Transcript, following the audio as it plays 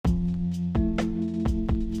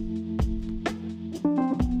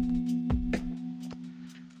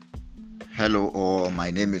Hello all, my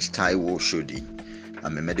name is Taiwo Shodi.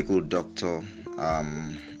 I'm a medical doctor.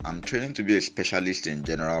 I'm training to be a specialist in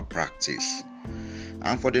general practice.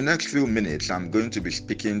 And for the next few minutes, I'm going to be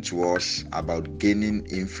speaking to us about gaining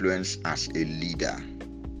influence as a leader.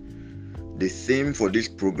 The theme for this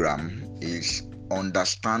program is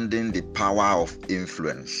understanding the power of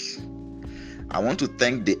influence. I want to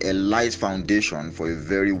thank the Elite Foundation for a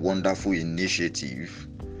very wonderful initiative.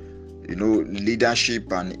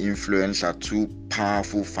 Leadership and influence are two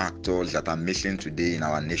powerful factors that are missing today in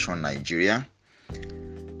our nation, Nigeria.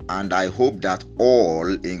 And I hope that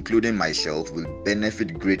all, including myself, will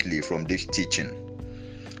benefit greatly from this teaching.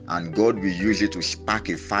 And God will use it to spark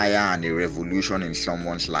a fire and a revolution in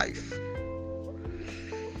someone's life.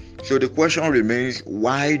 So the question remains,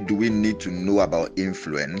 why do we need to know about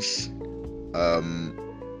influence?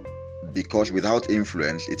 Because without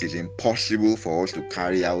influence, it is impossible for us to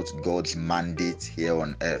carry out God's mandate here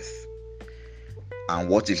on earth. And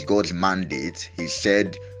what is God's mandate? He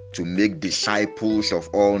said to make disciples of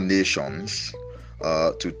all nations,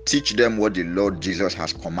 to teach them what the Lord Jesus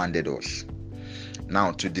has commanded us.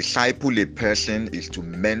 Now, to disciple a person is to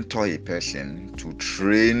mentor a person, to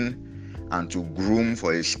train and to groom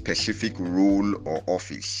for a specific role or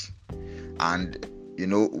office. And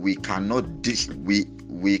we cannot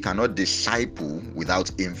disciple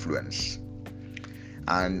without influence.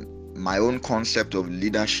 And my own concept of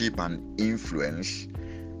leadership and influence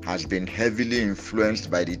has been heavily influenced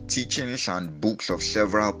by the teachings and books of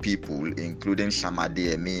several people, including Sam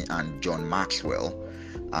Adeyemi and John Maxwell.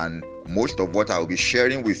 And most of what I will be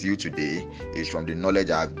sharing with you today is from the knowledge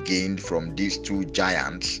I've gained from these two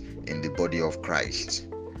giants in the body of Christ.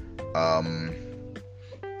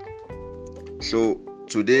 So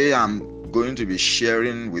today I'm going to be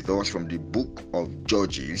sharing with us from the book of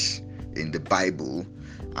Judges in the Bible,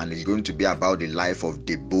 and it's going to be about the life of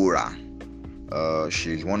Deborah.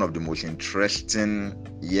 She's one of the most interesting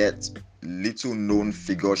yet little known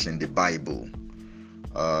figures in the Bible.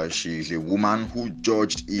 She's a woman who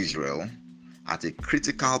judged Israel at a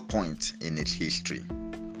critical point in its history.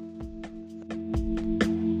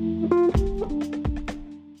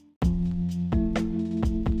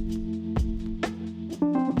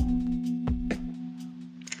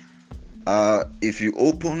 If you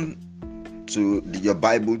open your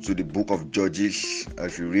Bible to the book of Judges,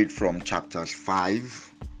 if you read from chapters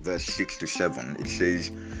 5, verse 6 to 7, it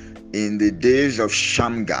says, "In the days of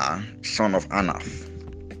Shamgar, son of Anath,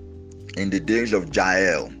 in the days of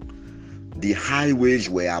Jael, the highways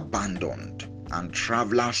were abandoned, and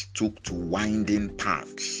travelers took to winding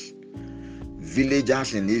paths.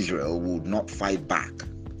 Villagers in Israel would not fight back.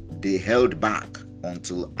 They held back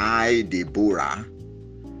until I, Deborah,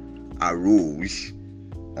 arose,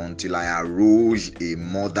 until I arose a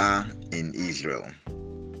mother in Israel."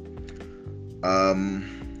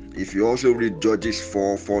 If you also read Judges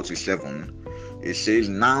 4 to 7, it says,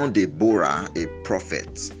 "Now Deborah, a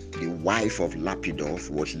prophet, the wife of Lapidoth,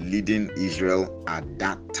 was leading Israel at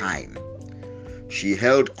that time. She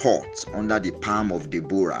held court under the palm of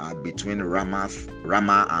Deborah between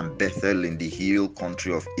Ramah and Bethel in the hill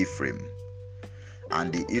country of Ephraim.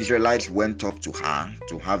 And the Israelites went up to her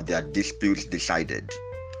to have their disputes decided.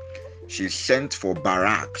 She sent for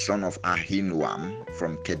Barak, son of Ahinoam,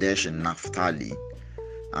 from Kadesh in Naphtali,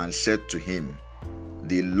 and said to him,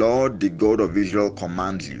 'The Lord, the God of Israel,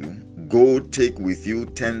 commands you, go take with you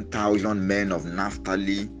 10,000 men of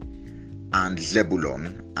Naphtali and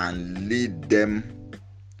Zebulun, and lead them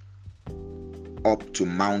up to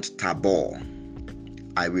Mount Tabor.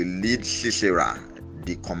 I will lead Sisera,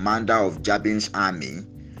 the commander of Jabin's army,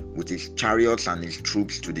 with his chariots and his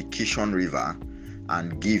troops to the Kishon River,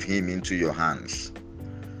 and give him into your hands.'"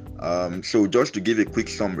 So just to give a quick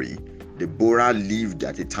summary, Deborah lived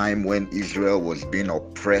at a time when Israel was being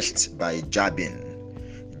oppressed by Jabin.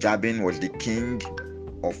 Jabin was the king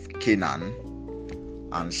of Canaan,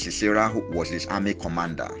 and Sisera was his army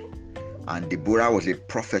commander. And Deborah was a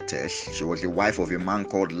prophetess. She was the wife of a man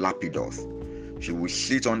called Lapidoth. She would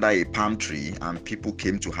sit under a palm tree, and people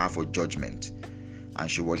came to her for judgment. And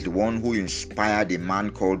she was the one who inspired a man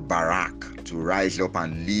called Barak to rise up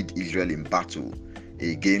and lead Israel in battle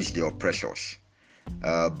against the oppressors.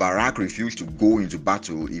 Barak refused to go into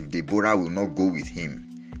battle if Deborah will not go with him.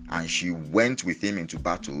 And she went with him into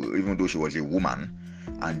battle, even though she was a woman,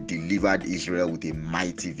 and delivered Israel with a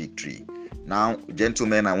mighty victory. Now,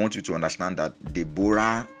 gentlemen, I want you to understand that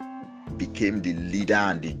Deborah became the leader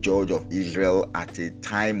and the judge of Israel at a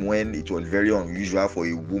time when it was very unusual for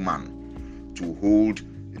a woman to hold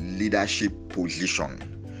leadership position.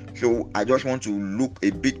 So I just want to look a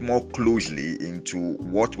bit more closely into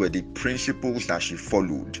what were the principles that she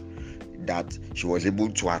followed. that she was able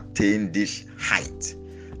to attain this height.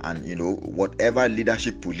 And whatever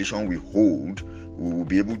leadership position we hold, we will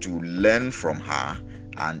be able to learn from her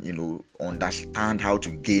and understand how to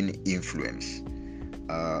gain influence.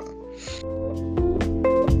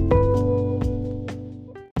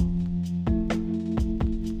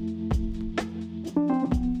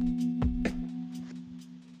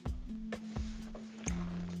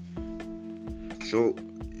 So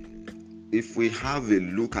if we have a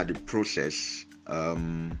look at the process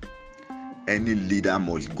any leader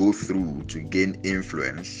must go through to gain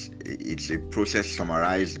influence, it's a process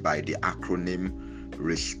summarized by the acronym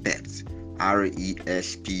RESPECT,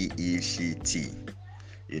 RESPECT.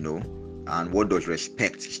 And what does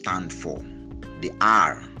respect stand for? The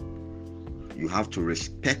R, you have to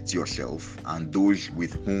respect yourself and those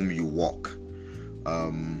with whom you work.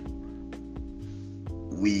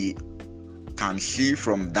 We can see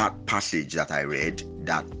from that passage that I read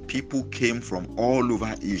that people came from all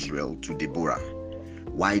over Israel to Deborah.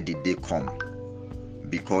 Why did they come?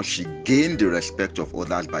 Because she gained the respect of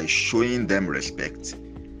others by showing them respect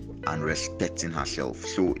and respecting herself.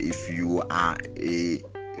 So if you are a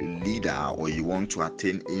leader or you want to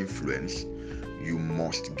attain influence, you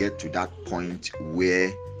must get to that point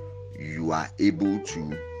where you are able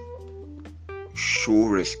to show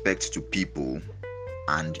respect to people,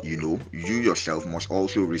 and you yourself must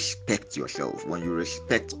also respect yourself. When you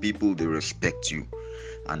respect people, they respect you,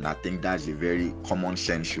 and I think that's a very common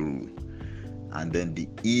sense rule. And then the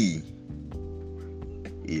E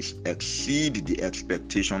is exceed the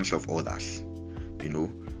expectations of others.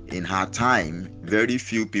 In her time, very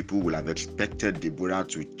few people will have expected Deborah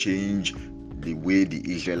to change the way the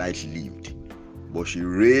Israelites lived, but she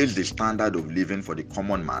raised the standard of living for the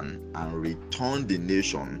common man and returned the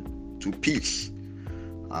nation to peace.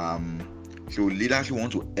 So leaders who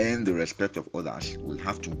want to earn the respect of others will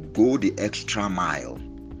have to go the extra mile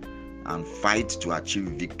and fight to achieve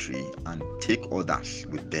victory and take others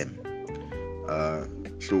with them.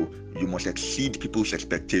 So you must exceed people's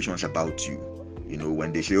expectations about you.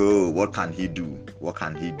 When they say, "Oh, what can he do? What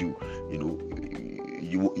can he do?"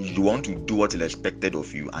 You want to do what is expected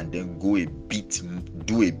of you, and then do a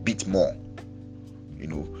bit more.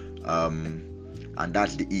 And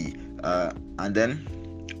that's the E. And then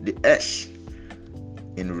the S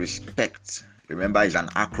in respect, remember, is an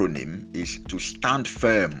acronym, is to stand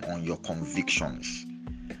firm on your convictions.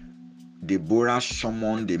 Deborah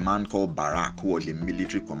summoned a man called Barak, who was a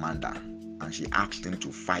military commander, and she asked him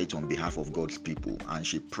to fight on behalf of God's people, and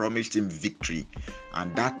she promised him victory,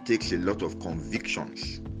 and that takes a lot of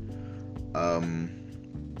convictions.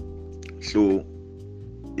 So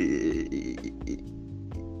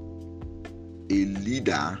a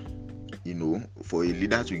leader, for a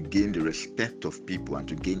leader to gain the respect of people and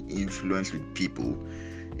to gain influence with people,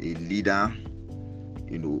 a leader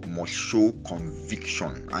must show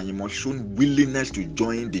conviction, and you must show willingness to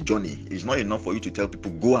join the journey. It's not enough for you to tell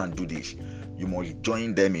people, "Go and do this." You must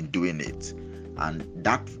join them in doing it. And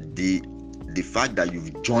that the fact that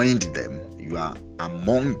you've joined them, you are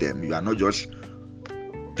among them, you are not just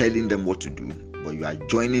telling them what to do, but you are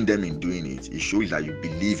joining them in doing it. It shows that you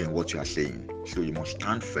believe in what you are saying. So you must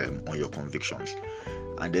stand firm on your convictions.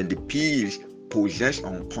 And then the P is possess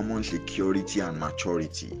uncommon security and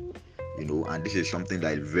maturity. And this is something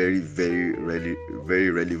that is very, very,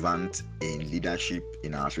 very relevant in leadership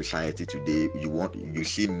in our society today. You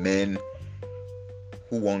see men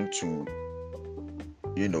who want to,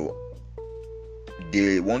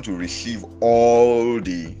 they want to receive all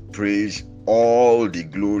the praise, all the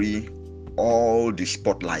glory, all the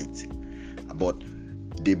spotlight. But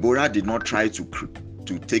Deborah did not try to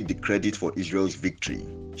take the credit for Israel's victory.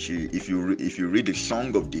 If you read the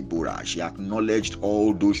Song of Deborah, she acknowledged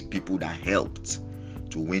all those people that helped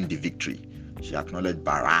to win the victory. She acknowledged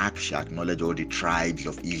Barak. She acknowledged all the tribes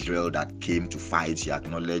of Israel that came to fight. She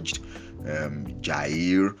acknowledged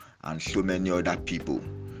Jair and so many other people.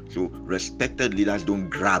 So respected leaders don't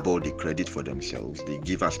grab all the credit for themselves. They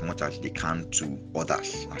give as much as they can to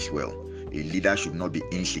others as well. A leader should not be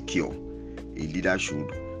insecure. A leader should,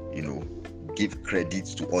 give credit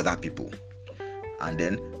to other people. And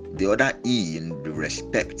then the other E in the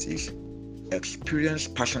respect is experience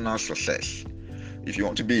personal success. If you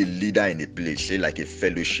want to be a leader in a place, say like a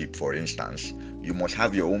fellowship, for instance, you must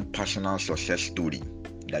have your own personal success story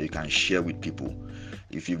that you can share with people.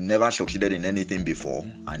 If you've never succeeded in anything before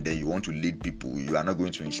and then you want to lead people, you are not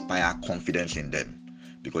going to inspire confidence in them,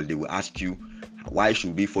 because they will ask you, why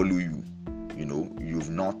should we follow you?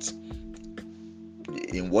 You've not,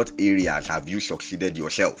 in what areas have you succeeded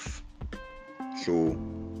yourself? So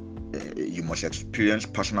you must experience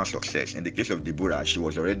personal success. In the case of Deborah, she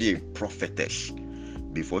was already a prophetess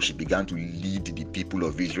before she began to lead the people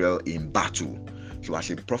of Israel in battle. So as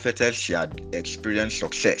a prophetess, she had experienced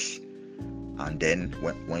success. And then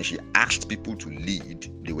when she asked people to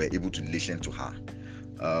lead, they were able to listen to her.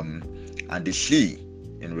 And the C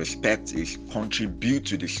in respect is contribute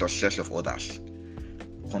to the success of others.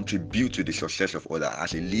 Contribute to the success of others.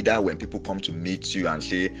 As a leader, when people come to meet you and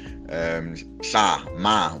say, sir,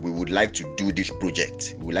 ma, we would like to do this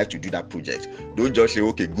project, we would like to do that project, don't just say,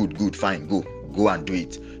 okay, good, fine, go and do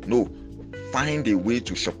it. No, find a way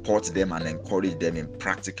to support them and encourage them in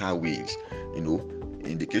practical ways.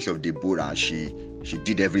 In the case of Deborah, she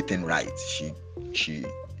did everything right.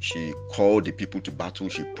 She called the people to battle.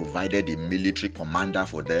 She provided a military commander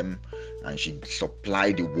for them, and she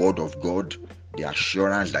supplied the word of God, the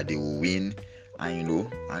assurance that they will win,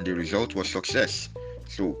 and the result was success.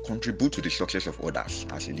 So contribute to the success of others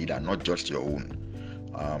as a leader, not just your own.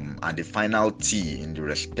 And the final T in the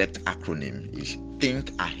respect acronym is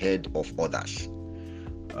think ahead of others.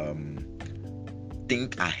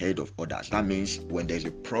 Think ahead of others. That means when there's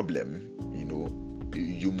a problem,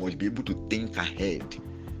 you must be able to think ahead,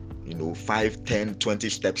 5, 10, 20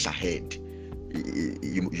 steps ahead.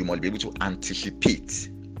 You must be able to anticipate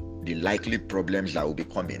the likely problems that will be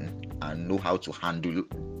coming and know how to handle,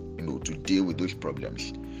 to deal with those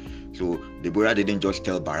problems. So Deborah didn't just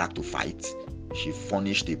tell Barak to fight. She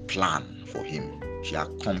furnished a plan for him. She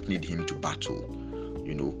accompanied him to battle,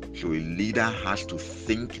 So a leader has to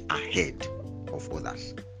think ahead of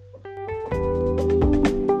others.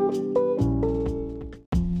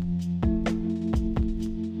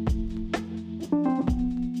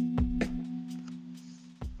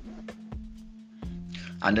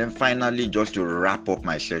 And then finally, just to wrap up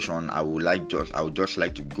my session, I would just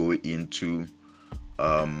like to go into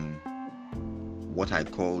what I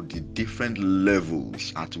call the different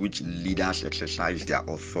levels at which leaders exercise their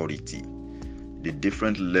authority. The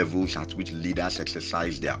different levels at which leaders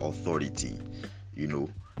exercise their authority,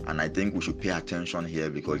 and I think we should pay attention here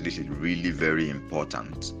because this is really very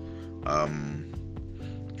important.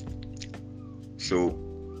 So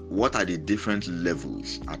what are the different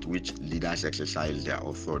levels at which leaders exercise their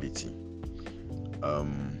authority?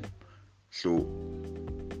 So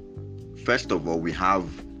first of all, we have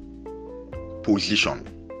position.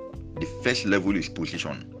 The first level is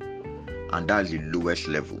position, and that's the lowest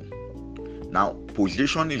level. Now,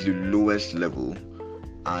 position is the lowest level,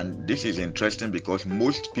 and this is interesting because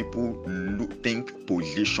most people think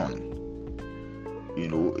position,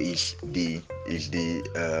 is the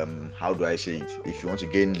how do I say it? If you want to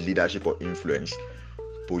gain leadership or influence,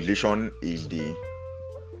 position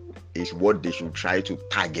is what they should try to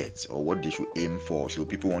target or what they should aim for. So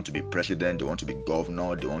people want to be president, they want to be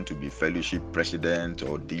governor, they want to be fellowship president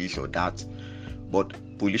or this or that. But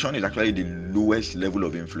position is actually the lowest level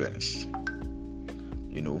of influence.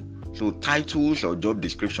 So titles or job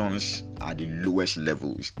descriptions are the lowest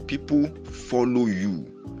levels. People follow you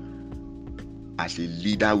as a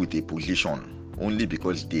leader with a position only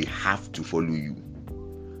because they have to follow you,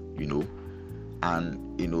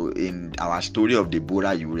 and in our story of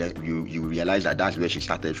Deborah, you realize that that's where she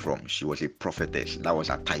started from. She was a prophetess. That was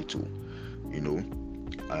her title,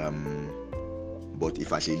 but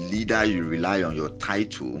if as a leader you rely on your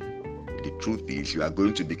title, the truth is you are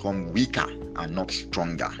going to become weaker and not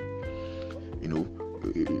stronger.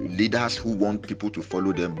 Leaders who want people to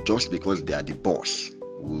follow them just because they are the boss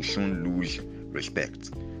will soon lose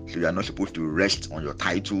respect. So you are not supposed to rest on your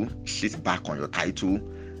title, sit back on your title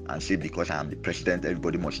and say, because I am the president,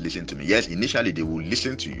 everybody must listen to me. Yes, initially they will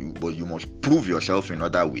listen to you, but you must prove yourself in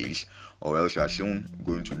other ways, or else you are soon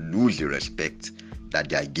going to lose the respect that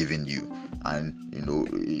they are giving you. And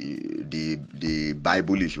the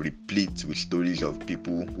Bible is replete with stories of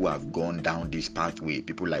people who have gone down this pathway.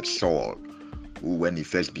 People like Saul, who when he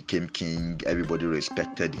first became king, everybody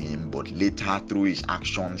respected him, but later through his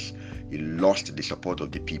actions, he lost the support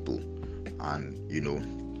of the people. And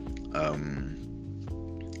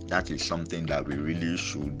that is something that we really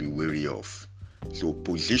should be wary of. So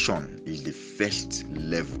position is the first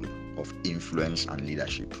level of influence and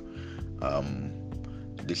leadership.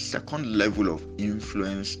 The second level of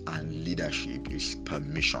influence and leadership is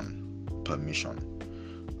permission.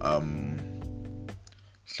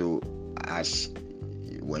 So as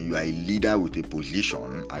when you are a leader with a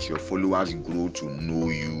position, as your followers grow to know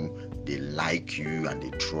you, they like you and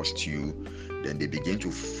they trust you, then they begin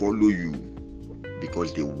to follow you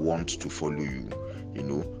because they want to follow you.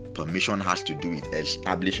 Permission has to do with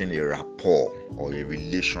establishing a rapport or a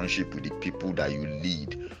relationship with the people that you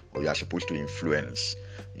lead or you are supposed to influence.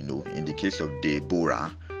 In the case of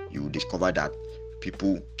Deborah, you will discover that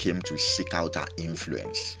people came to seek out her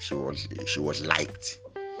influence. She was liked,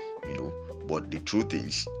 but the truth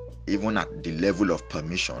is, even at the level of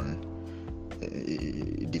permission,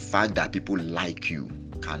 the fact that people like you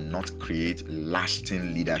cannot create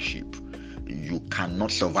lasting leadership. You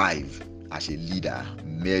cannot survive as a leader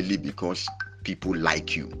merely because people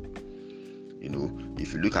like you.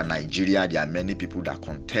 If you look at Nigeria, there are many people that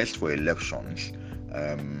contest for elections,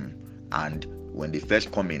 and when they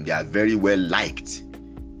first come in, they are very well liked,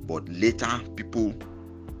 but later people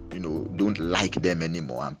don't like them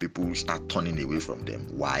anymore, and people start turning away from them.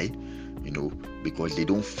 Why? Because they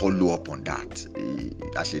don't follow up on that.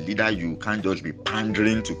 As a leader, you can't just be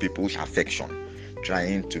pandering to people's affection,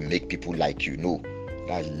 trying to make people like you. No,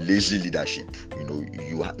 that's lazy leadership.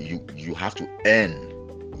 You have to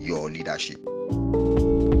earn your leadership.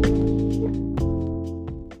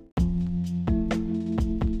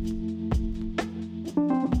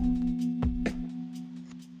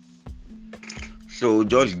 So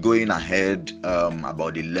just going ahead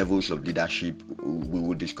about the levels of leadership, we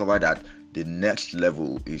will discover that the next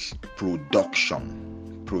level is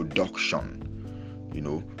production.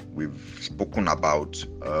 We've spoken about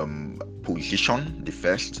position, the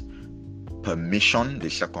first, permission, the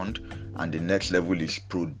second, and the next level is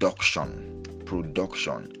production.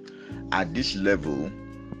 At this level,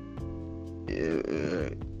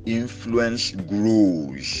 influence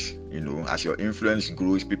grows. As your influence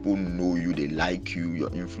grows, people know you, they like you, your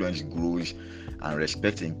influence grows, and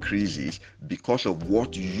respect increases because of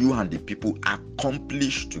what you and the people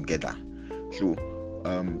accomplish together. So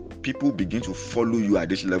people begin to follow you at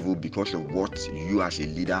this level because of what you as a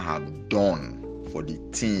leader have done for the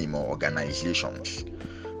team or organizations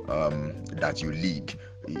that you lead.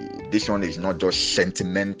 This one is not just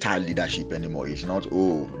sentimental leadership anymore. It's not,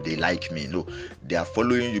 oh, they like me. No, they are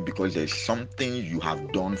following you because there's something you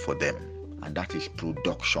have done for them, and that is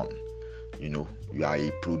production. You are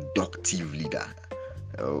a productive leader,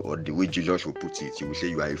 or the way Jesus will put it, he will say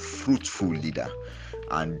you are a fruitful leader.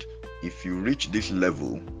 And if you reach this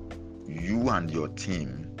level, you and your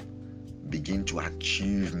team begin to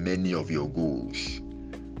achieve many of your goals.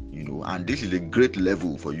 And this is a great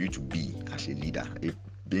level for you to be as a leader.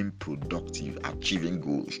 Being productive, achieving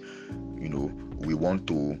goals. We want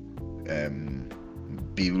to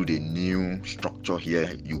build a new structure here,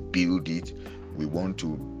 you build it. We want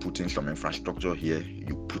to put in some infrastructure here,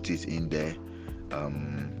 you put it in there.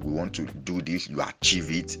 We want to do this, you achieve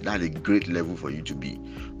it. That's a great level for you to be.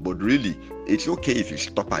 But really, it's okay if you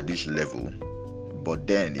stop at this level. But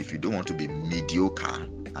then if you don't want to be mediocre,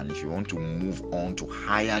 and if you want to move on to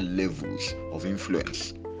higher levels of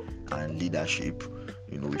influence and leadership,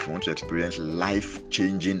 if you want to experience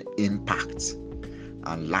life-changing impact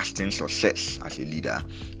and lasting success as a leader,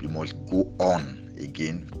 you must go on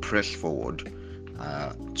again, press forward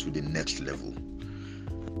to the next level.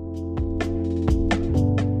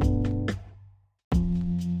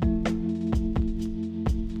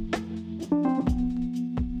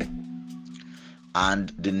 And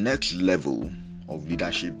the next level of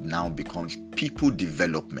leadership now becomes people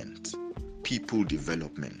development.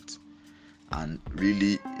 And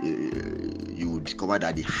really, you will discover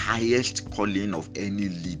that the highest calling of any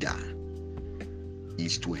leader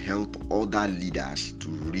is to help other leaders to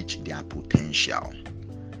reach their potential.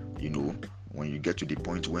 When you get to the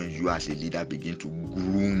point when you as a leader begin to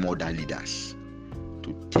groom other leaders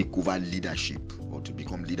to take over leadership or to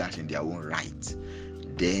become leaders in their own right,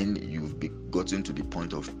 then you've gotten to the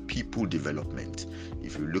point of people development.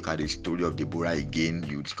 If you look at the story of Deborah again,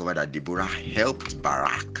 you discover that Deborah helped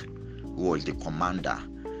Barak, who was the commander,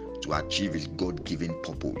 to achieve his God-given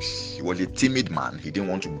purpose. He was a timid man. He didn't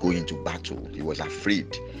want to go into battle. He was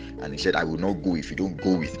afraid. And he said, I will not go if you don't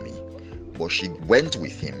go with me. But she went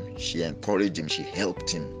with him. She encouraged him. She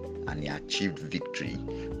helped him. And he achieved victory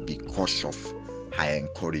because of her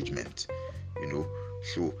encouragement.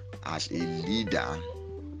 So as a leader,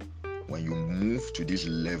 when you move to this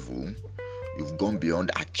level, you've gone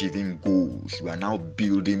beyond achieving goals. You are now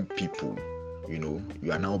building people.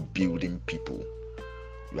 You are now building people.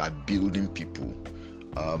 You are building people.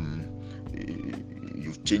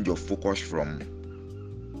 You've changed your focus from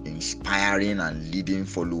inspiring and leading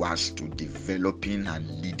followers to developing and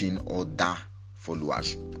leading other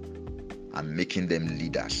followers and making them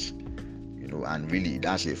leaders. And really,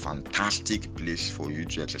 that's a fantastic place for you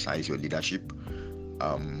to exercise your leadership.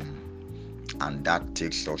 And that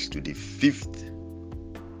takes us to the fifth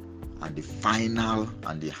and the final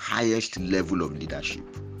and the highest level of leadership.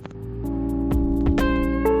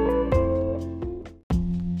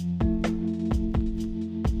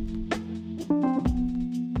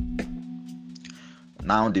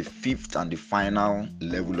 Now, the fifth and the final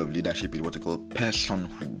level of leadership is what we call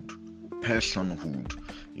personhood. Personhood.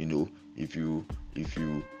 If you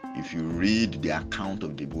read the account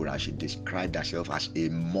of Deborah, she described herself as a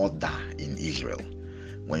mother in Israel.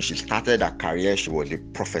 When she started her career, she was a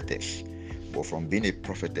prophetess, but from being a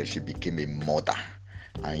prophetess, she became a mother.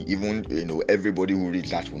 And even everybody who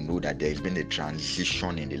reads that will know that there has been a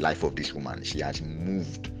transition in the life of this woman. She has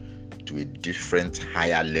moved to a different,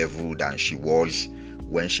 higher level than she was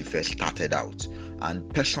when she first started out. And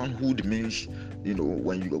personhood means,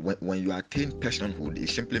 when you attain personhood, it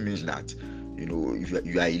simply means that if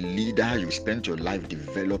you are a leader, you spent your life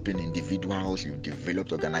developing individuals, you've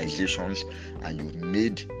developed organizations, and you've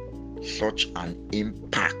made such an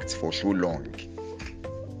impact for so long.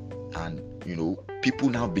 And people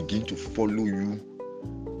now begin to follow you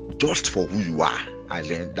just for who you are. And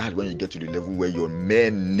then that's when you get to the level where your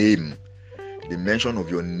mere name, the mention of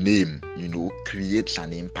your name, creates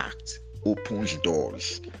an impact, opens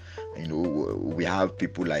doors. We have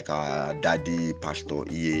people like our daddy, Pastor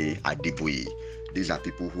E.A. Adeboye. These are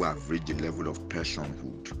people who have reached the level of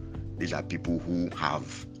personhood. These are people who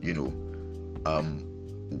have,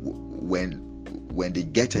 when they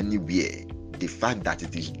get anywhere, the fact that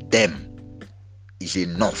it is them is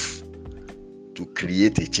enough to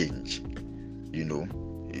create a change.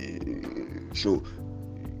 So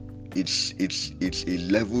it's a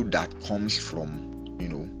level that comes from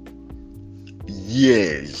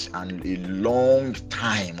years and a long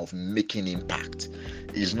time of making impact.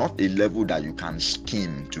 It's not a level that you can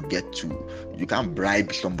scheme to get to. You can't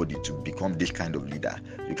bribe somebody to become this kind of leader.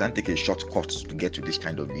 You can't take a shortcut to get to this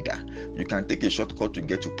kind of leader. You can take a shortcut to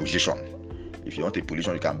get to position. If you want a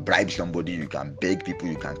position, you can bribe somebody, you can beg people,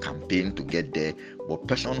 you can campaign to get there. But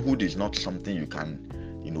personhood is not something you can,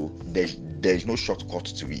 there's no shortcut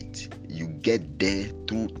to it. You get there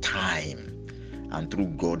through time and through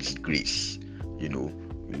God's grace,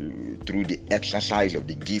 through the exercise of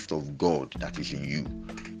the gift of God that is in you.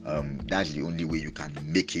 That's the only way you can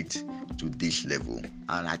make it to this level.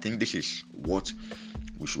 And I think this is what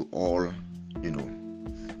we should all,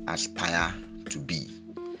 aspire to be.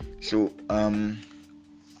 So,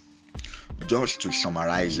 just to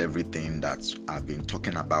summarize everything that I've been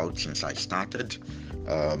talking about since I started,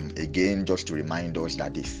 again, just to remind us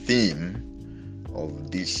that the theme of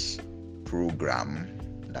this program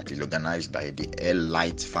that is organized by the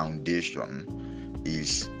L-Light Foundation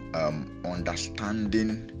is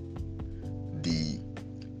understanding the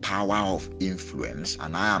power of influence,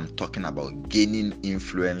 and I am talking about gaining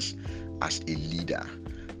influence as a leader.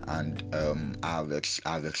 And I've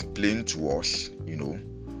explained to us,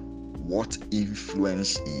 what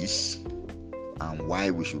influence is and why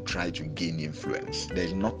we should try to gain influence.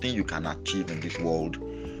 There's nothing you can achieve in this world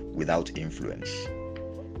without influence.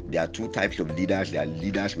 There are two types of leaders. There are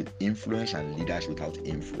leaders with influence and leaders without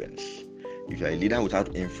influence. If you are a leader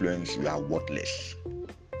without influence, you are worthless.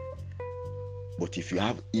 But if you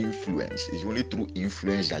have influence, it's only through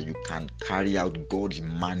influence that you can carry out God's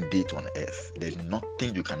mandate on earth. There's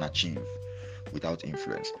nothing you can achieve without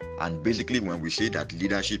influence. And basically, when we say that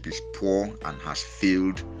leadership is poor and has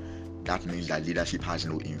failed, that means that leadership has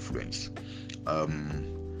no influence.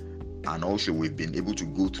 And also, we've been able to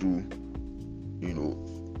go through,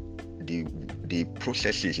 the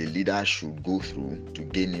processes a leader should go through to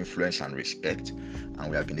gain influence and respect. And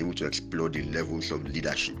we have been able to explore the levels of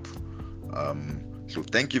leadership. So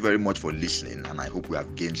thank you very much for listening, and I hope we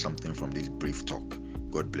have gained something from this brief talk.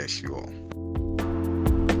 God bless you all.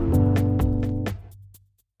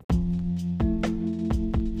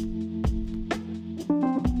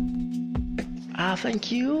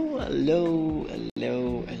 Thank you. Hello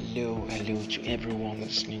to everyone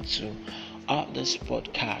listening to this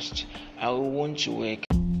podcast. I want to welcome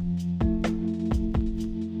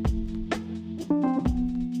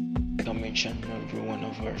every one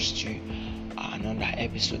of us to another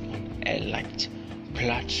episode on L-Light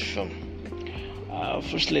platform.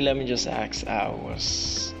 Firstly, let me just ask, how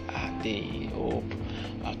was the hope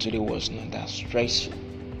today was not that stressful.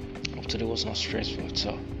 Today was not stressful,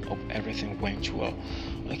 so hope everything went well.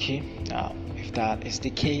 Okay, now if that is the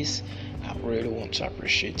case, I really want to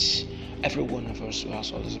appreciate every one of us who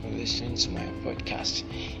has always been listening to my podcast.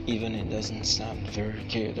 Even it doesn't sound very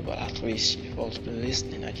good, but at least you've also been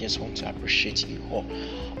listening. I just want to appreciate you all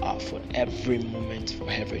for every moment, for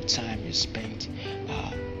every time you spent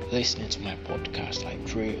listening to my podcast. I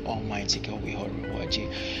pray Almighty God will reward you.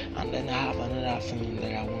 And then I have another thing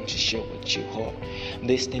that I want to share with you all.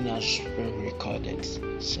 This thing has been recorded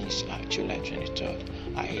since July 23rd.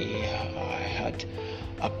 I had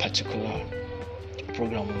a particular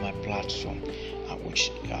program on my platform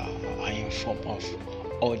which I inform of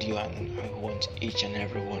audio, and I want each and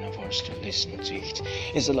every one of us to listen to it.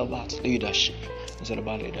 It's all about leadership.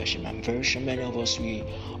 I'm very sure many of us, we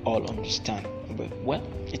all understand. But, well,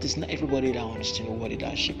 it is not everybody that understands what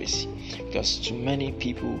leadership is, because to many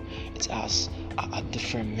people it has a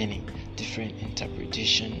different meaning, different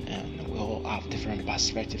interpretation, and we all have different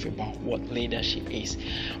perspective about what leadership is.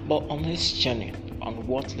 But on this journey on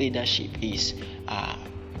what leadership is,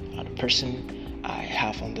 the person I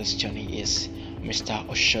have on this journey is Mr.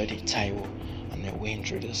 Oshodi Taiwo, and I will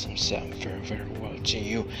introduce himself very, very well to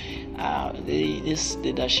you. This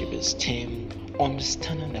leadership is themed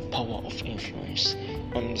understanding the power of influence.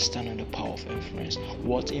 What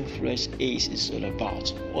influence is all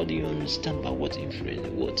about. What do you understand by what influence?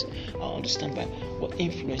 What I understand by what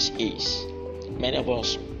influence is. Many of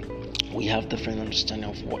us, we have different understanding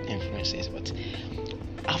of what influence is, but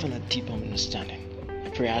having a deeper understanding, I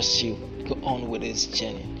pray as you go on with this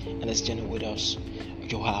journey and this journey with us,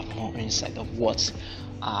 you'll have more insight of what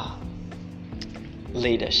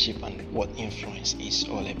leadership and what influence is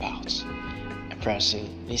all about. I pray as you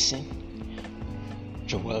listen,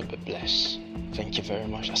 you will be blessed. Thank you very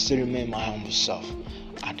much. I still remain my humble self,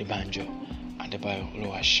 Adebanjo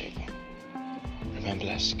Oluwasegun. Remain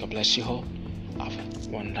blessed. God bless you all. Have a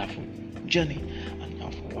wonderful journey and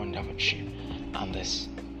have a wonderful trip on this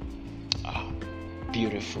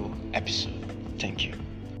beautiful episode. Thank you.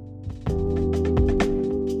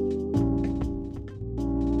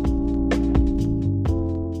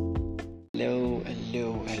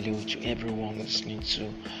 Hello to everyone listening to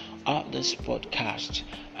this podcast.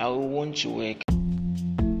 I want to welcome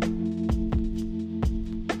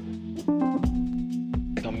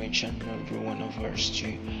every one of us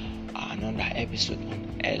to another episode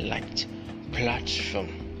on Elite Platform.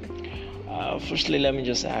 Firstly, let me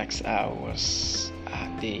just ask, how was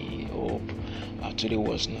the hope today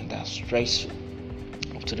was not that stressful.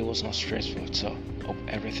 Today was not stressful, so hope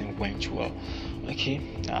everything went well. Okay,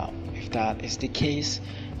 now if that is the case,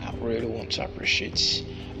 I really want to appreciate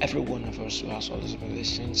every one of us who has always been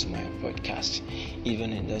listening to my podcast.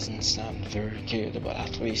 Even it doesn't sound very good, but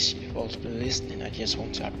at least you've also been listening. I just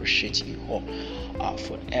want to appreciate you all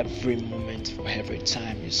for every moment, for every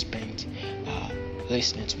time you spent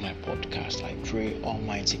listening to my podcast. I pray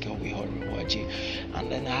Almighty God will all reward you. And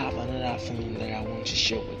then I have another thing that I want to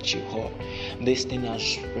share with you all. This thing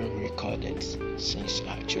has been recorded since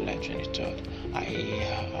July 23rd. I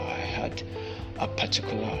had a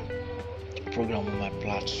particular program on my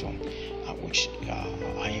platform which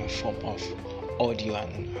I inform of audio,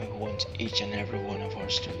 and I want each and every one of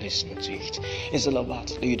us to listen to it. It's all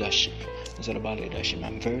about leadership.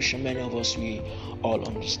 I'm very sure many of us, we all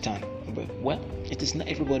understand. But, well, it is not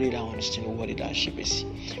everybody that understands what leadership is,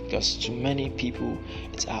 because to many people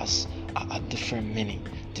it has a different meaning,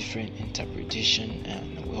 different interpretation,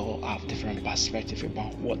 and we all have different perspective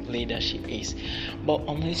about what leadership is. But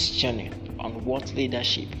on this journey on what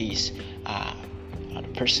leadership is, the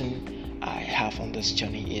person I have on this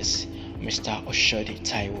journey is Mr. Oshodi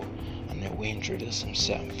Taiwo, and I will introduce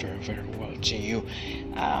himself very, very well to you.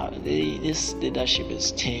 This leadership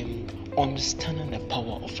is themed understanding the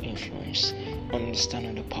power of influence. What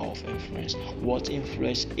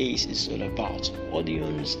influence is all about. What do you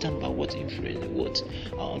understand by what influence? What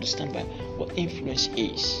I understand by what influence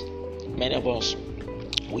is. Many of us,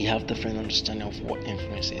 we have different understanding of what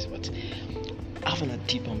influence is, but having a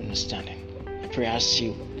deeper understanding, I pray as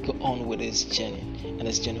you go on with this journey and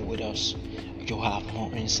this journey with us, you'll have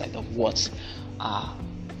more insight of what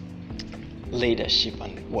leadership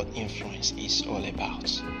and what influence is all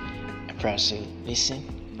about. I pray as you listen,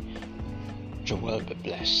 you will be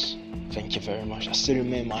blessed. Thank you very much. I still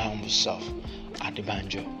remain my humble self,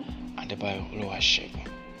 Adebanjo Oluwasegun.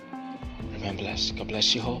 Remain blessed. God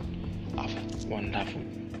bless you all. Have a wonderful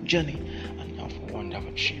journey and have a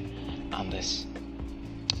wonderful trip on this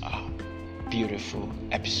beautiful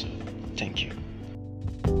episode. Thank you.